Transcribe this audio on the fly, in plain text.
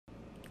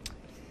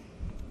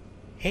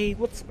Hey,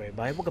 what's up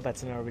everybody? Welcome back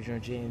to another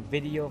OriginalJM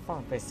video.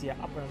 Fantsay,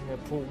 I'm running the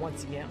pool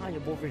once again. I'm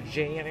your boy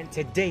OriginalJM, and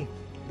today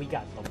we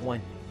got the one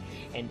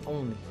and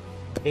only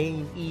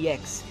Vayne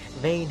EX.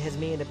 Vayne has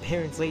made an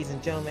appearance, ladies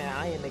and gentlemen.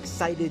 I am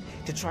excited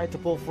to try to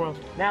pull for him.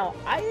 Now,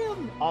 I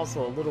am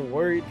also a little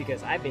worried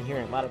because I've been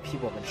hearing a lot of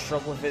people have been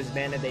struggling with this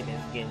banner. They've been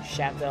getting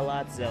shafted a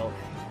lot, so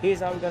here's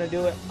how we're gonna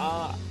do it.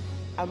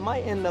 I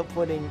might end up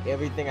putting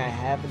everything I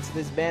have into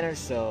this banner,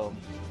 so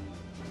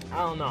I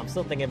don't know, I'm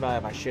still thinking about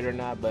if I should or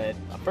not, but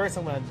first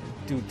I'm going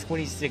to do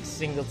 26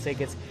 single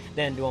tickets,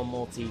 then do a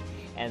multi,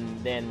 and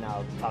then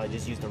I'll probably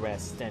just use the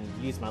rest and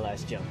use my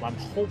last gem.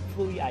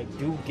 Hopefully I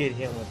do get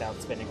him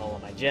without spending all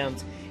of my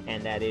gems,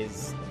 and that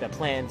is the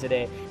plan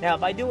today. Now,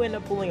 if I do end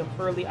up pulling him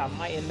early, I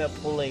might end up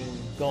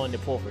going to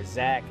pull for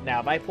Zach.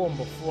 Now, if I pull him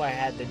before I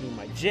had to do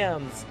my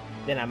gems,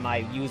 then I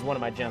might use one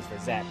of my gems for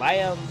Zach.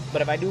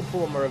 But if I do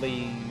pull him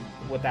early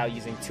without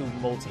using two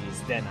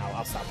multis, then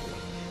I'll stop pulling.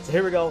 So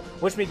here we go.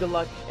 Wish me good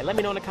luck, and let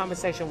me know in the comment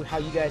section how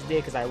you guys did,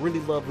 because I really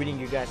love reading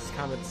your guys'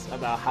 comments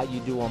about how you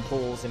do on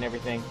pulls and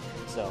everything.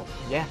 So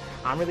yeah,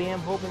 I really am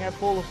hoping I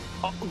pull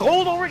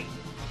gold already.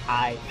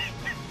 I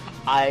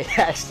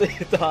actually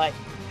thought,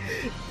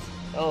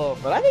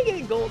 but I've been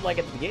getting gold like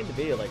at the beginning of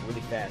the video like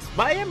really fast.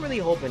 But I am really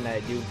hoping that I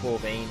do pull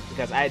Vayne,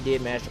 because I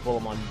did manage to pull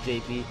him on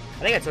JP. I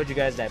think I told you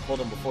guys that I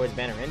pulled him before his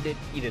banner ended.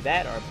 Either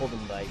that, or I pulled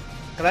him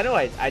because I know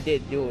I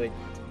did do it.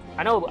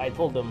 I know I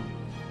pulled him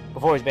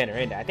before his banner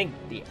ended. I think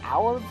the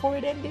hour before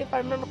it ended, if I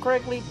remember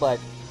correctly, but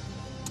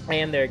I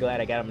am very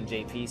glad I got him in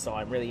JP, so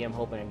I really am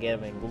hoping I get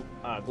him in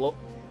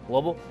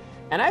global.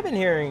 And I've been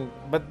hearing,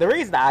 but the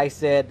reason I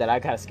said that I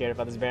got scared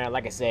about this banner,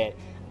 like I said,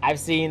 I've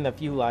seen a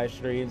few live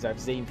streams, I've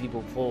seen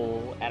people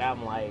pull, and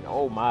I'm like,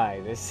 oh my,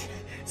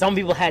 some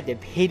people had to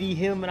pity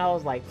him, and I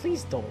was like,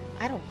 please don't.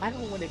 I don't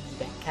want to be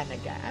that kind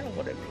of guy. I don't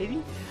want to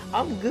pity.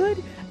 I'm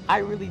good. I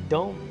really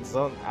don't.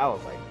 So I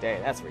was like,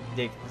 dang, that's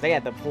ridiculous. They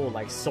had to pull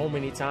like so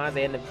many times.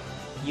 They ended up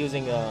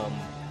using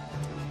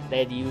they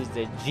had to use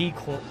the G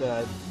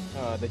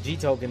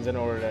tokens in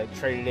order to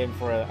trade it in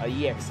for a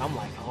EX. I'm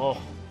like, oh,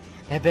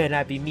 that better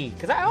not be me,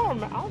 because I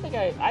don't think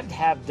I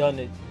have done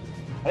it.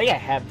 I think I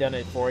have done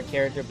it for a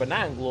character, but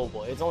not in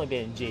global. It's only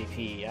been in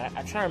JP.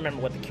 I'm trying to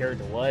remember what the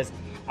character was.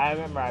 I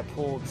remember I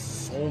pulled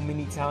so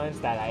many times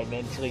that I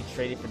eventually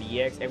traded for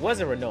the EX. It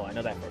wasn't Renault, I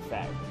know that for a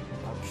fact.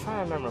 I'm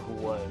trying to remember who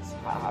was.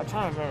 I'm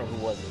trying to remember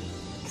who was it,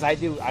 because I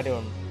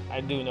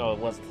do know it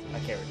was a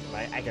character.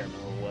 I can't remember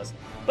who it was.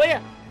 But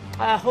yeah,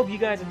 I hope you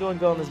guys are doing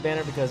good on this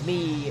banner, because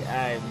me,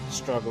 I'm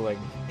struggling.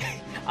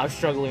 I'm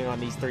struggling on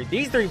these three.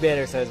 These three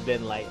banners has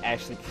been like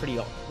actually pretty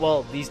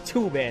well. These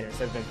two banners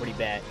has been pretty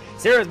bad.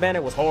 Sarah's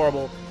banner was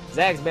horrible.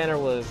 Zach's banner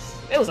was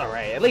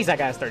alright. At least I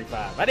got his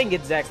 35. I didn't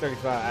get Zach's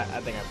 35. I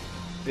think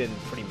I've been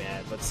pretty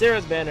mad. But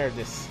Sarah's banner,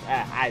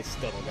 I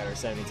still don't got her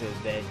 70 to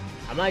this day.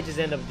 I might just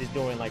end up just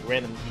doing like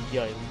random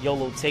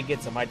YOLO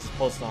tickets. I might just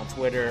post it on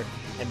Twitter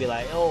and be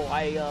like, oh,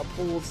 I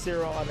pulled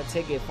Sarah on a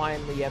ticket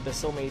finally after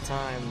so many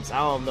times. I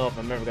don't know if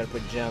I'm ever gonna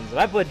put gems. If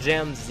I put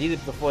gems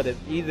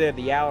either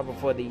the hour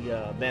before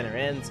the banner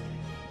ends,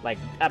 like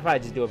I'd probably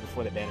just do it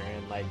before the banner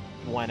ends, like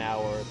 1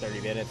 hour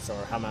 30 minutes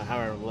or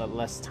however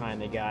less time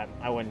they got.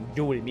 I wouldn't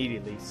do it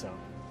immediately, so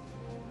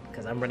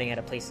because I'm running out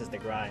of places to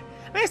grind.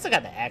 I mean, I still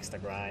got the axe to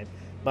grind,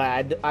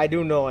 but I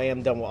do know I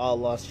am done with all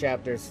lost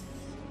chapters.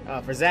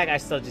 For Zach, I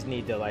still just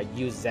need to like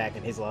use Zach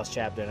in his lost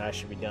chapter, and I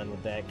should be done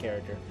with that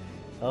character.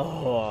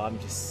 Oh, I'm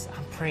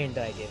praying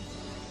that I get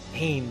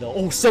pain though.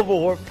 Oh, Silver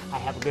Orb! I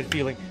have a good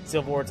feeling.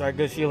 Silver Orbs are a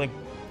good feeling.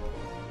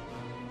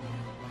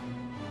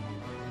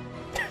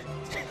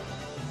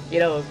 You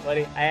know, it's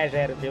funny. I actually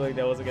had a feeling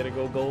that wasn't gonna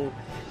go gold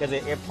because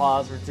it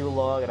paused for too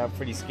long, and I'm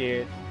pretty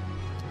scared.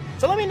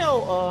 So let me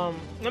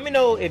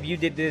know if you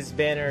did this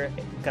banner,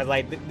 because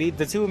like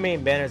the two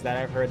main banners that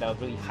I've heard that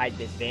was really hyped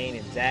is Vayne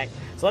and Zach.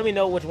 So let me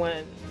know which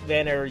one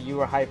banner you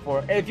were hyped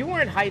for. If you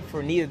weren't hyped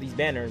for neither of these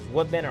banners,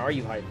 what banner are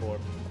you hyped for?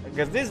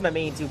 Because this is the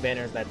main two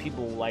banners that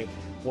people like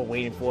were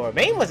waiting for.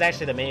 Vayne was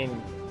actually the main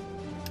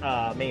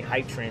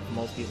hype train for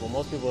most people.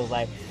 Most people was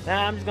like,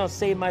 nah, I'm just gonna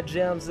save my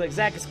gems. Like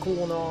Zach is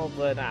cool and all,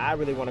 but I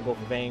really want to go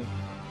for Vayne.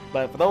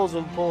 But for those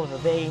who pulled for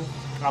Vayne,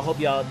 I hope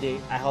y'all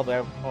did. I hope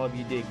all of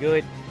you did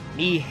good.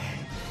 Me,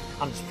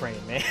 I'm just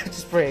praying, man.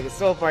 Just praying.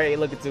 So far, it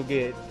ain't looking too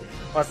good.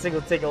 My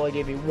single ticket only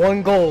gave me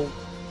 1 gold.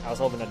 I was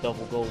hoping a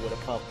double gold would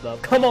have popped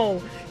up. Come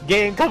on,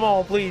 game. Come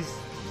on, please.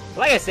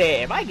 Like I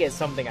said, if I get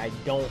something I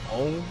don't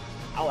own,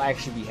 I'll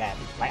actually be happy.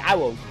 Like, I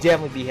will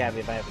definitely be happy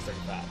if I have a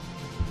 35.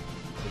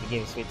 If the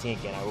game's 15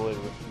 again, I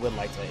would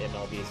like to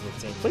MLB as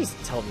 15. Please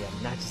tell me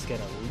I'm not just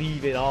gonna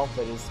leave it off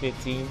at it's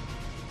 15.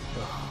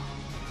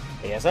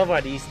 Yeah, so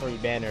far these three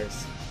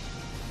banners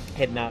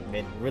had not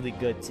been really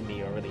good to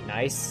me or really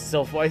nice.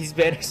 So far these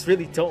banners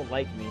really don't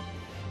like me.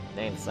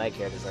 Dang, the side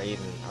characters are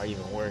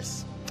even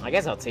worse. I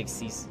guess I'll take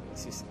Cecil.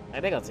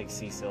 I think I'll take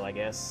Cecil, I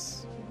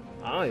guess.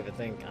 I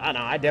don't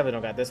know, I definitely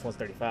don't got this one's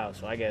 35,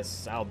 so I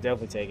guess I'll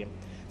definitely take him.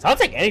 So I'll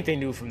take anything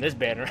new from this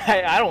banner.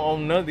 I don't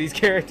own none of these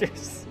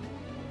characters.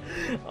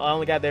 I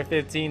only got their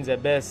 15s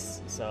at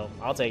best, so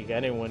I'll take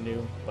anyone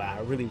new. But I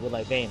really would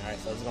like Vayne. Alright,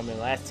 so this is gonna be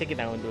the last ticket.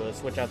 I'm gonna do a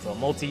switch out to a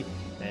multi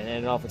and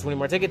end it off for 20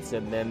 more tickets,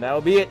 and then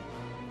that'll be it.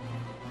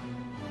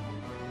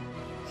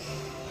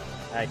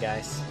 Alright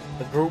guys,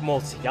 the group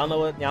multi. Y'all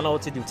know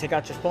what to do. Take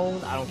out your phone.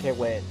 I don't care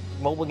what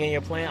mobile game you're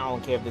playing. I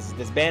don't care if this is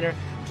this banner.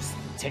 Just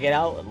take it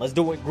out and let's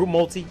do it. Group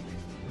multi.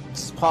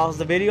 Just pause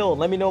the video and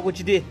let me know what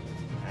you did.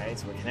 Alright,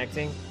 so we're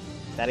connecting.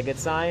 Is that a good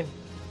sign?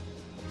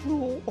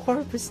 Blue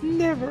orb is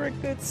never a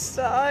good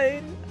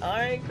sign.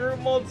 Alright, group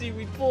multi,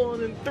 we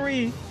pulling in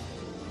 3,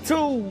 2,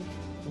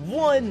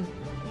 1.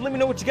 Let me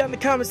know what you got in the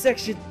comment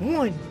section.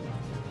 1,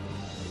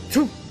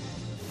 2,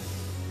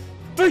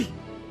 3.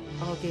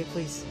 Okay,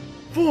 please.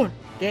 4.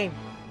 Game.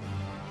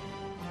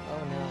 Oh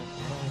no, I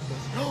don't like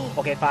this.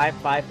 Okay,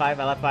 5.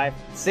 I left 5.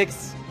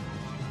 6,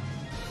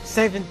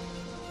 7,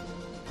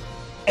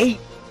 8,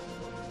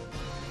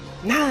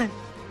 9.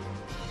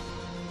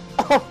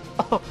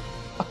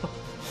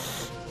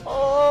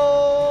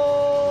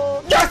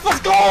 Oh, yes, let's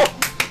go!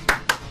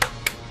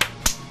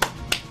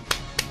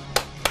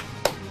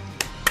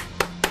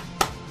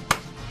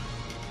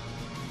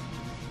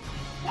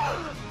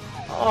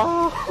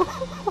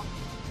 Oh.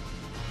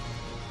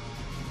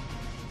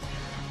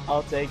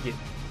 I'll take it.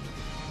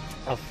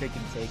 I'll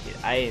freaking take it.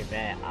 I ain't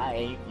mad. I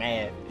ain't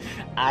mad.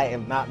 I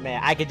am not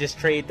mad. I could just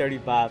trade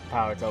 35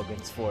 power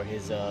tokens for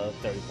his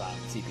 35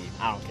 CP.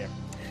 I don't care.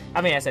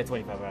 I mean, I said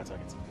 25 power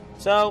tokens.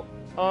 So,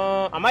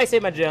 I might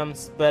save my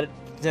gems, but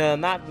to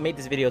not make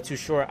this video too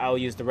short, I'll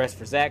use the rest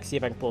for Zach. See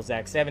if I can pull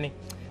Zach 70.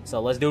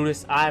 So let's do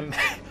this. I'm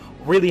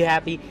really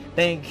happy.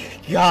 Thank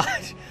God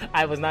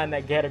I was not in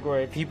that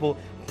category of people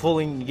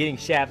getting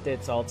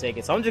shafted, so I'll take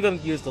it. So I'm just going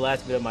to use the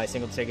last bit of my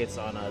single tickets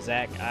on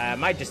Zach. I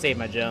might just save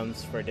my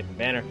gems for a different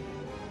banner.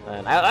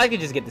 And I could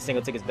just get the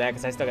single tickets back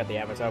because I still got the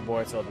avatar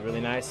board, so it'll be really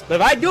nice.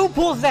 But if I do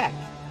pull Zach,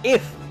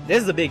 this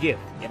is a big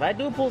if I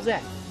do pull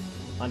Zach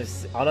on a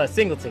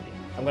single ticket,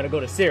 I'm going to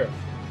go to Sarah.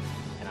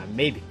 And I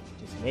maybe,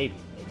 just maybe,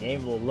 the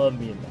game will love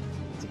me enough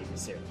to give me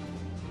Sarah.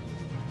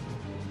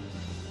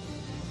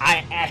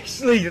 I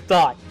actually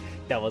thought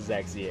that was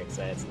Zach CX,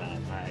 so it's not.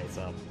 Alright,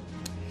 so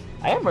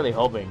I am really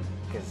hoping.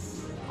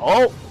 Because,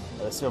 oh,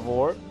 a silver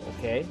orb.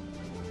 Okay.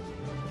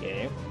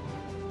 I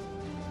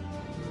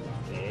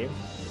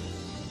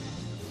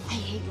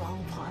hate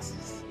long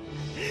pauses.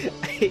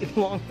 I hate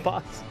long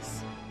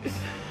pauses.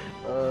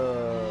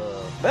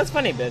 That's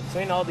funny, but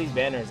between all these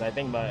banners, I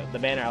think about the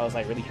banner I was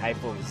like really hyped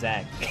for was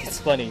Zach.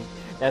 It's funny.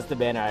 That's the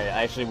banner I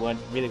actually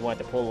really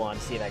wanted to pull on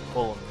to see if I could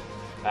pull him.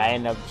 I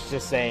ended up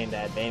just saying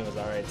that Vayne was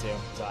alright too.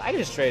 So I can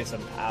just trade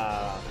some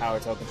power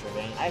tokens for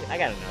Vayne. I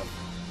got enough.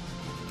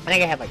 I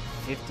think I have like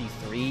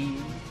 53.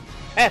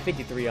 I have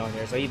 53 on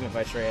here, so even if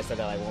I trade, I still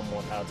got like one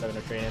more power token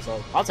to trade in,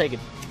 so I'll take it.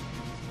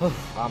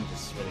 I'm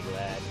just really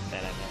glad that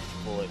I managed to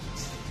pull it.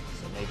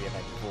 So maybe if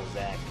I can pull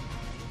Zach.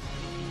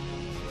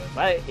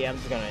 But yeah, I'm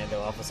just gonna end it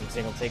off with some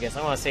single tickets.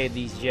 I want to save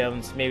these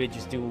gems. Maybe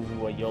just do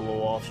a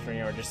YOLO off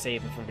stream or just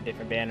save them for a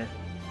different banner.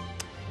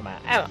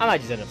 I might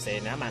just end up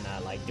saving it. I might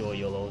not like do a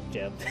YOLO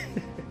gem.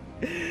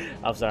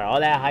 I'm sorry, all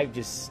that hype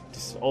just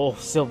oh,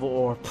 silver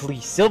orb,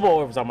 please. Silver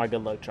orbs are my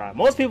good luck charm.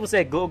 Most people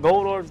say gold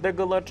orbs, they're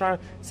good luck charm.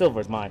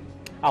 Silver is mine.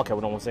 I don't care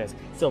what no one says.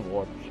 Silver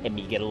orb and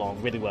me get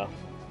along really well.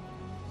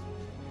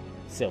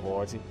 Silver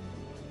orb too.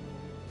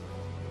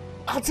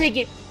 I'll take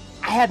it.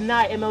 I have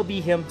not MLB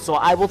him, so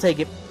I will take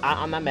it.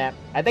 I'm not mad.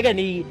 I think I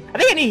need,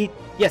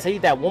 yes, I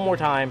need that one more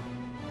time,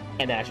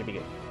 and then I should be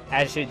good.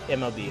 I should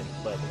MLB him,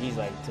 but he's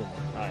like 2 more.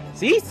 Alright,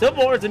 see,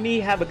 silver orbs and me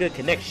have a good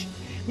connection.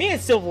 Me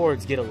and silver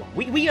orbs get along.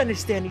 We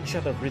understand each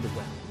other really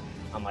well.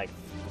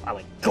 I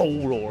like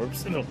gold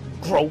orbs. They're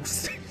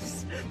gross.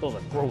 Those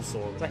are gross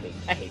orbs. I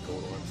hate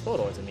gold orbs. Gold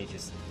orbs and me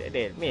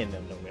me and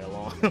them don't get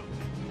along.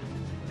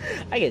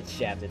 I get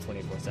shafted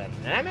 24/7,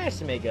 and I managed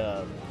to make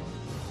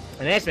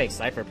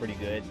Cypher pretty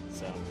good.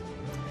 So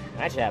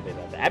I'm actually happy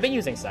about that. I've been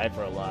using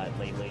Cypher a lot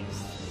lately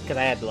because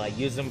I had to like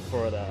use them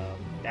for the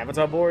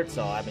avatar board,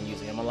 so I've been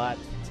using them a lot.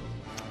 So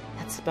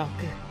that's about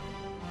good.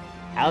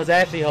 I was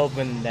actually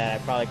hoping that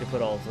I probably could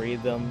put all 3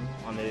 of them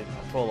on the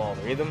pull all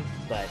 3 of them,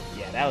 but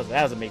yeah, that was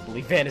a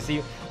make-believe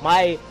fantasy.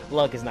 My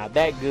luck is not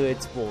that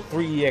good to pull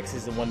 3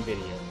 EXs in one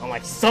video.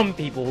 Unlike some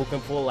people who can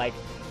pull like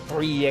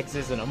 3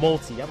 EXs in a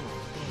multi. I'm like,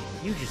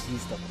 damn, you just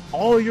used up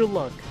all your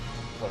luck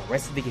for the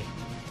rest of the game.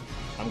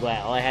 I'm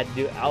glad. All I had to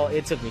do,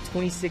 it took me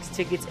 26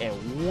 tickets and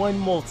 1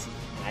 multi,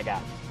 and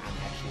I'm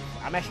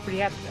actually pretty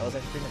happy. That was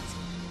actually pretty nice.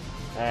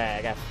 All right,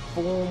 I got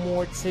 4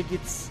 more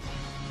tickets.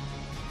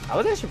 I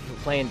was actually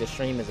playing the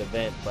stream as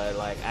event, but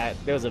like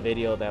there was a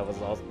video that was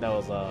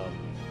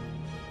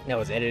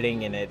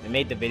editing, and it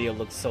made the video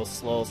look so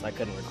slow, so I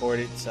couldn't record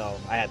it. So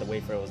I had to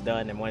wait for it was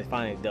done, and when it's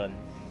finally done,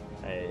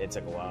 it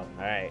took a while.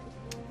 All right,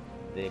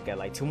 they got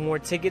like 2 more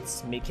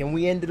tickets. Can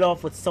we end it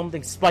off with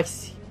something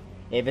spicy?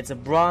 If it's a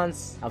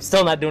bronze, I'm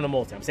still not doing a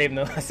multi. I'm saving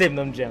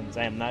them gems.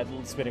 I am not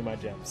spending my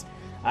gems.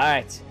 All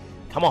right,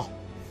 come on,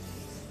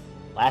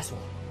 last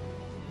one.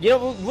 You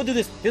know, we'll do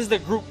this. This is a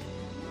group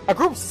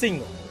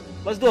single.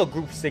 let's do a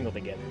group single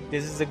together.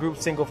 This is a group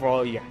single for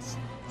all you guys.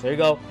 So here you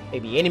go.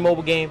 Maybe any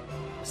mobile game.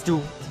 Let's do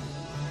it.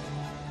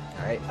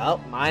 Alright, oh,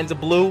 mine's a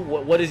blue.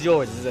 What is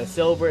yours? Is it a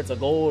silver, it's a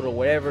gold, or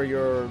whatever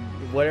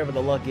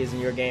the luck is in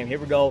your game. Here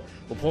we go.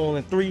 We're pulling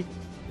in 3,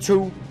 2,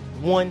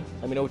 1.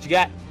 Let me know what you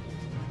got.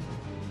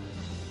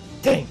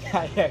 Dang,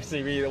 I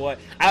actually really won.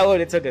 I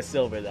would have took a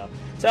silver though.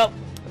 So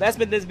that's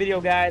been this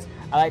video, guys.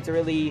 I'm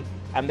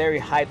very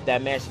hyped that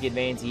I managed to get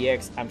Vayne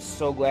EX. I'm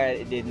so glad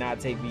it did not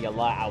take me a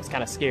lot. I was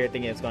kind of scared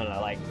thinking it's gonna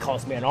like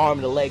cost me an arm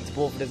and a leg to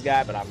pull for this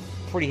guy, but I'm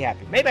pretty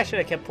happy. Maybe I should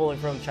have kept pulling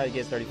from him to try to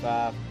get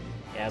 35.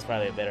 Yeah, that's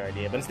probably a better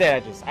idea. But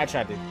instead, I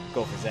tried to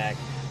go for Zach.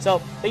 So,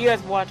 thank you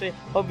guys for watching.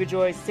 Hope you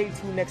enjoyed. Stay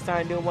tuned next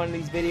time doing one of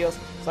these videos.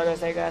 So, like I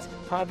say, guys,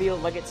 comment video,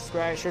 like it,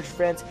 subscribe, share with your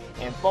friends,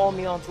 and follow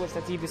me on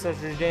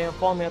twitch.tv/OriginalJM.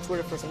 Follow me on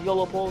Twitter for some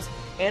YOLO polls.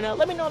 And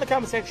let me know in the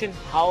comment section,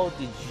 how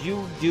did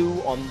you do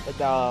on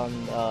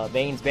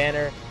Vayne's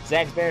banner,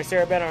 Zach's banner,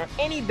 Sarah's banner, or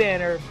any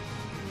banner.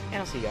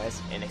 And I'll see you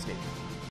guys in the next video.